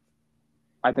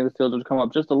think the Steelers will come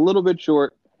up just a little bit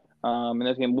short in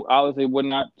this game. Obviously, it would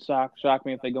not shock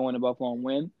me if they go into Buffalo and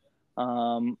win.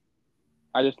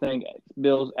 I just think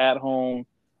Bills at home,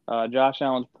 Josh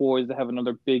Allen's poised to have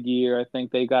another big year. I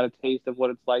think they got a taste of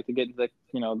what it's like to get into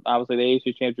obviously the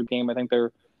AFC Championship game. I think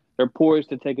they're poised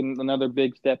to take another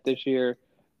big step this year.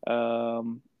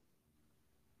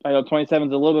 I know 27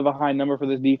 is a little bit of a high number for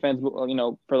this defense, but,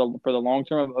 for the long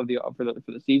term for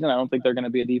the season. I don't think they're going to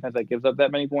be a defense that gives up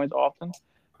that many points often.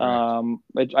 I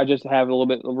just have a little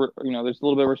bit, there's a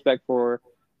little bit of respect for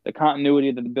the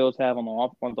continuity that the Bills have on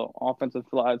the offensive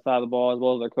side of the ball, as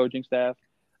well as their coaching staff.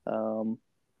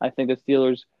 I think the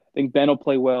Steelers. I think Ben will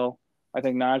play well. I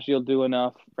think Najee will do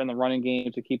enough in the running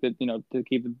game to keep the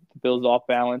Bills off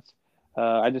balance.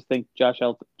 I just think Josh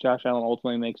Allen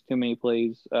ultimately makes too many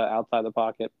plays outside the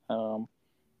pocket, and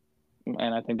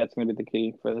I think that's going to be the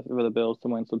key for the Bills to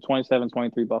win. So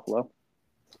 27-23 Buffalo.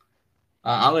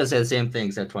 I'm going to say the same thing,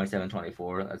 except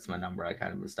 27-24. That's my number I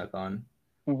kind of was stuck on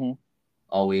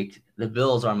all week. The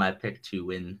Bills are my pick to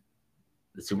win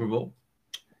the Super Bowl.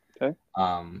 Okay.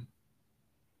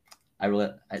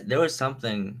 There was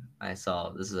something I saw.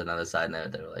 This is another side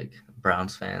note. They were like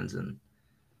Browns fans and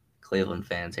Cleveland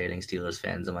fans hating Steelers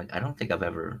fans. I'm like, I don't think I've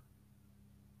ever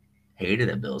hated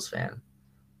a Bills fan.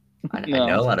 I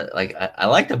know a lot of I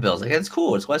like the Bills. Like, it's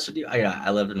cool. It's Western New York.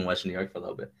 I lived in Western New York for a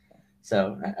little bit,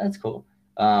 so that's cool.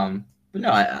 But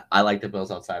no, I like the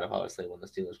Bills outside of obviously when the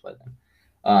Steelers play them.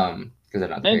 Because they're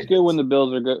not. It's good when the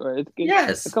Bills are good. It's good.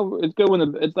 Yes. It's good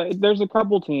when it's like there's a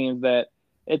couple teams that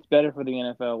it's better for the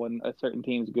NFL when a certain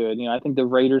team's good. I think the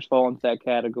Raiders fall into that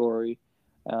category.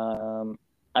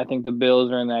 I think the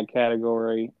Bills are in that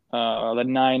category. The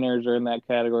Niners are in that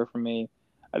category for me.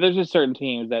 There's just certain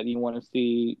teams that you want to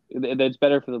see that's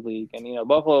better for the league. And,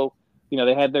 Buffalo,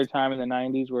 they had their time in the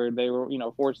 90s where they were,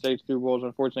 4 straight Super Bowls,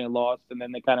 unfortunately lost. And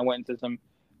then they kind of went into some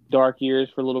dark years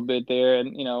for a little bit there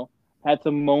and, had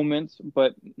some moments.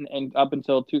 But and up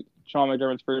until Sean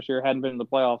McDermott's first year, hadn't been in the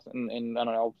playoffs. And I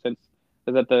don't know, since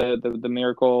was that the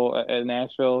miracle at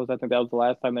Nashville? I think that was the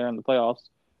last time they were in the playoffs.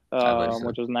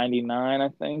 Which was 99, I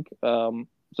think.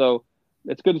 So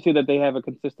it's good to see that they have a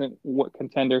consistent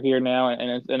contender here now,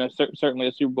 and it's certainly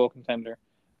a Super Bowl contender.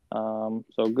 So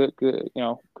good.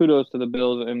 Kudos to the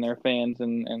Bills and their fans,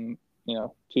 and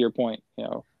to your point,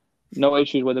 no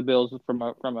issues with the Bills from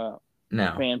a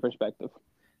fan perspective.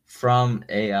 From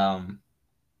a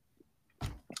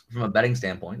betting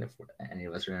standpoint, if any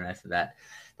of us are interested in that,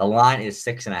 the line is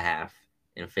 6.5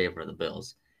 in favor of the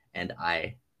Bills, and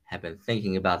I have been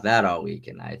thinking about that all week,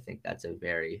 and I think that's a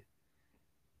very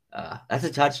that's a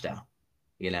touchdown.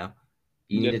 You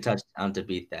need a touchdown to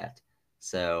beat that.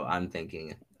 So I'm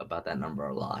thinking about that number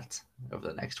a lot over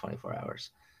the next 24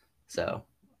 hours. So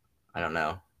I don't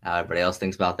know how everybody else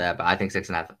thinks about that, but I think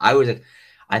 6.5.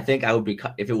 I think I would be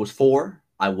if it was 4,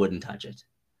 I wouldn't touch it.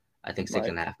 I think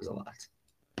 6.5 is a lot.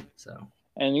 So.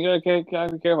 And you gotta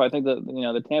be careful. I think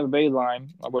the Tampa Bay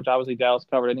line, which obviously Dallas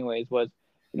covered anyways, was.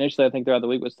 Initially, I think throughout the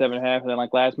week was 7.5, and then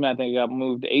last minute, I think it got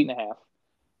moved to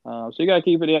 8.5. So you got to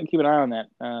keep an eye on that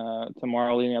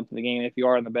tomorrow leading up to the game if you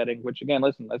are in the betting. Which again,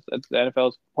 listen, that's the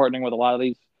NFL's partnering with a lot of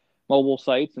these mobile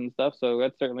sites and stuff, so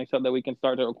that's certainly something that we can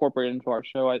start to incorporate into our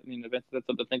show. I mean, that's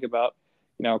something to think about.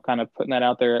 Kind of putting that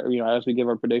out there. As we give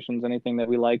our predictions, anything that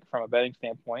we like from a betting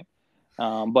standpoint.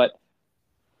 But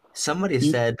somebody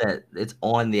said that it's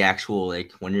on the actual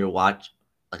when you're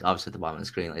like obviously at the bottom of the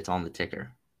screen, it's on the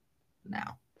ticker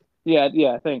now. Yeah,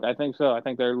 I think so. I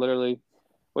think they're literally,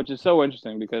 which is so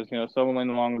interesting because so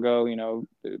long ago,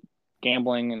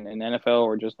 gambling and NFL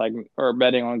or just like or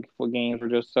betting on games were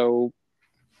just so,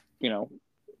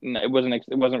 it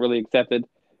wasn't really accepted.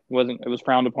 It was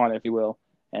frowned upon, if you will.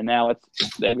 And now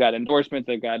they've got endorsements,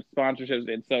 they've got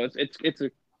sponsorships, and so it's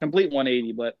a complete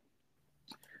 180. But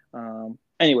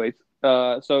anyways,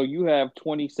 so you have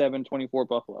 27-24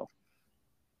 Buffalo.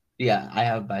 Yeah, I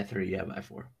have by 3. Yeah, by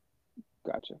 4.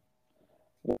 Gotcha.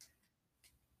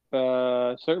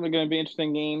 Certainly going to be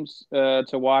interesting games to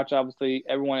watch. Obviously,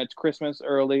 everyone, it's Christmas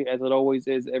early, as it always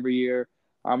is every year.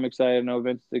 I'm excited. I know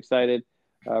Vince is excited.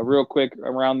 Real quick,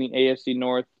 around the AFC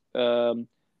North, Steelers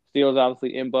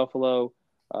obviously in Buffalo.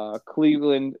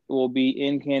 Cleveland will be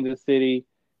in Kansas City.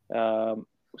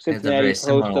 Cincinnati hosts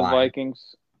the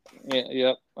Vikings.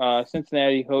 Yeah, yep.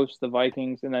 Cincinnati hosts the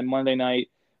Vikings, and then Monday night,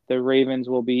 the Ravens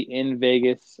will be in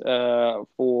Vegas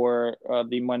for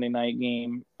the Monday night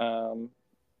game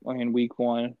in Week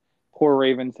 1. Poor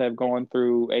Ravens have gone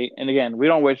through and again, we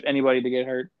don't wish anybody to get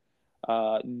hurt.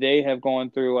 They have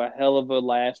gone through a hell of a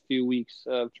last few weeks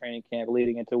of training camp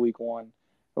leading into Week 1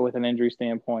 with an injury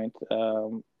standpoint.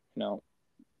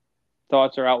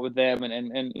 Thoughts are out with them,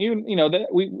 and even that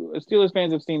we Steelers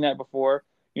fans have seen that before.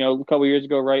 A couple years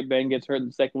ago, right? Ben gets hurt in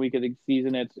the second week of the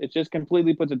season. It just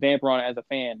completely puts a damper on it as a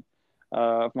fan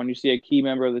when you see a key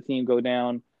member of the team go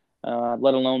down,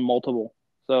 let alone multiple.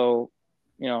 So,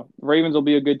 Ravens will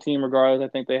be a good team regardless. I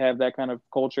think they have that kind of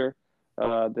culture,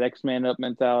 the next man up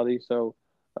mentality. So,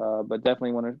 but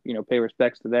definitely want to pay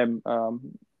respects to them.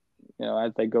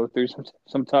 As they go through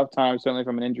some tough times, certainly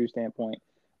from an injury standpoint.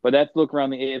 But that's look around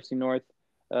the AFC North.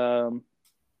 But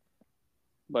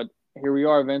here we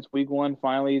are, Vince. Week 1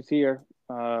 finally is here.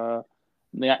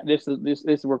 This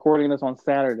is recording this on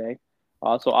Saturday,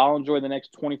 so I'll enjoy the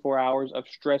next 24 hours of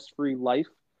stress-free life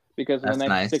because in the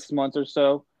next 6 months or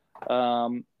so,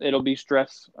 it'll be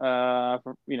stress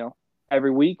for,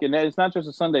 every week, and it's not just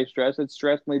a Sunday stress; it's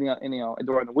stress leading up,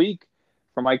 during the week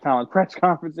for Mike Tomlin's press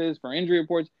conferences, for injury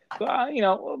reports. So,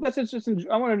 let's just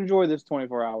I want to enjoy this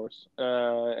 24 hours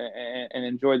and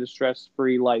enjoy the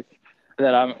stress-free life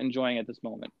that I'm enjoying at this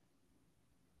moment.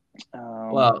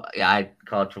 Well, yeah,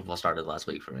 college football started last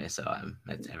week for me, so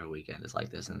it's every weekend is like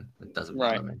this, and it doesn't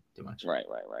bother me too much. Right.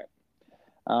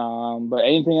 But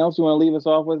anything else you want to leave us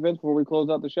off with, Vince, before we close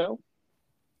out the show?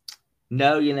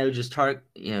 No, just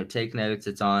take notes.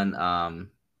 It's on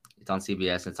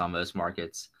CBS. It's on most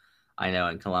markets. I know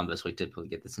in Columbus we typically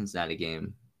get the Cincinnati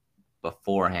game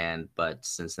beforehand, but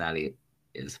Cincinnati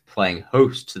is playing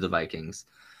host to the Vikings,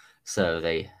 so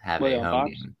they have a home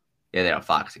game. Yeah, they're on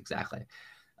Fox, exactly.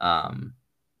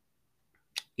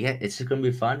 Yeah, it's just going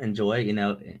to be fun. Enjoy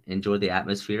the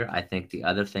atmosphere. I think the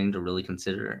other thing to really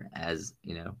consider as,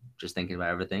 just thinking about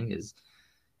everything is,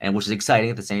 and which is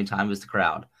exciting at the same time, is the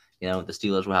crowd. The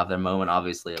Steelers will have their moment,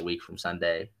 obviously, a week from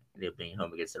Sunday, being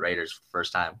home against the Raiders for the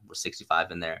first time with 65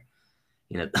 in there.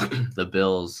 The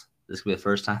Bills, this could be the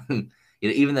first time.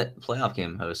 Even the playoff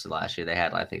game hosted last year, they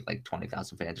had, I think, like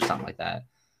 20,000 fans or something like that.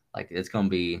 Like, it's going to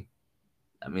be,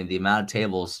 the amount of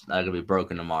tables that are going to be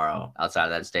broken tomorrow outside of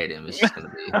that stadium is just going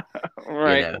to be,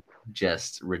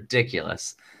 just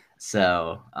ridiculous.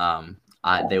 So,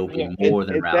 they will be more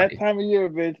than rowdy. It's that time of year,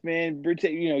 Vince, man.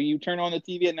 You turn on the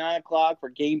TV at 9:00 for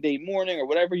game day morning or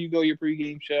whatever you go your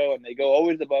pregame show, and they go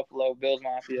always to Buffalo Bills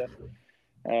Mafia,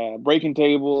 breaking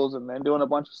tables and then doing a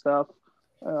bunch of stuff.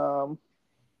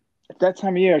 It's that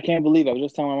time of year. I can't believe it. I was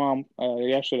just telling my mom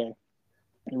yesterday.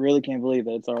 I really can't believe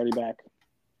that it's already back.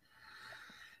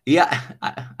 Yeah,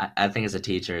 I think as a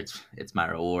teacher, it's my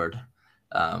reward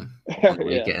on the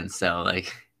weekend. So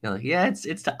yeah,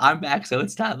 it's I'm back, so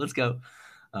it's time. Let's go.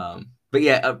 But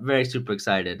yeah, I'm very super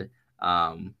excited.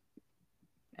 And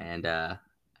I'll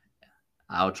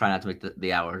try not to make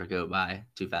the hour to go by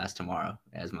too fast tomorrow,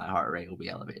 as my heart rate will be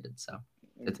elevated. So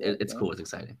it's cool. It's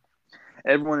exciting.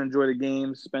 Everyone enjoy the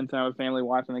games. Spend time with family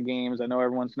watching the games. I know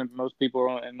most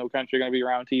people in the country are going to be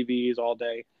around TVs all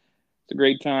day. It's a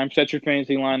great time. Set your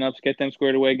fantasy lineups, get them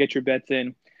squared away, get your bets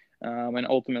in, and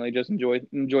ultimately just enjoy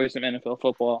some NFL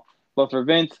football. But for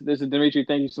Vince, this is Demetri.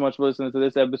 Thank you so much for listening to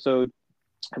this episode.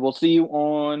 We'll see you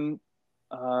on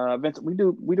Vince. We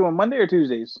do on Monday or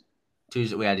Tuesdays?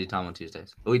 Tuesday. We gotta do Tom on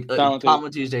Tuesdays. Tom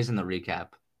on Tuesdays in the recap.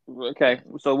 Okay,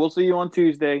 so we'll see you on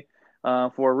Tuesday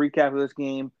for a recap of this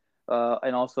game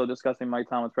and also discussing Mike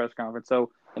Tomlin's press conference.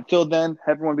 So until then,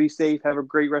 everyone be safe. Have a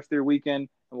great rest of your weekend,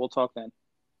 and we'll talk then.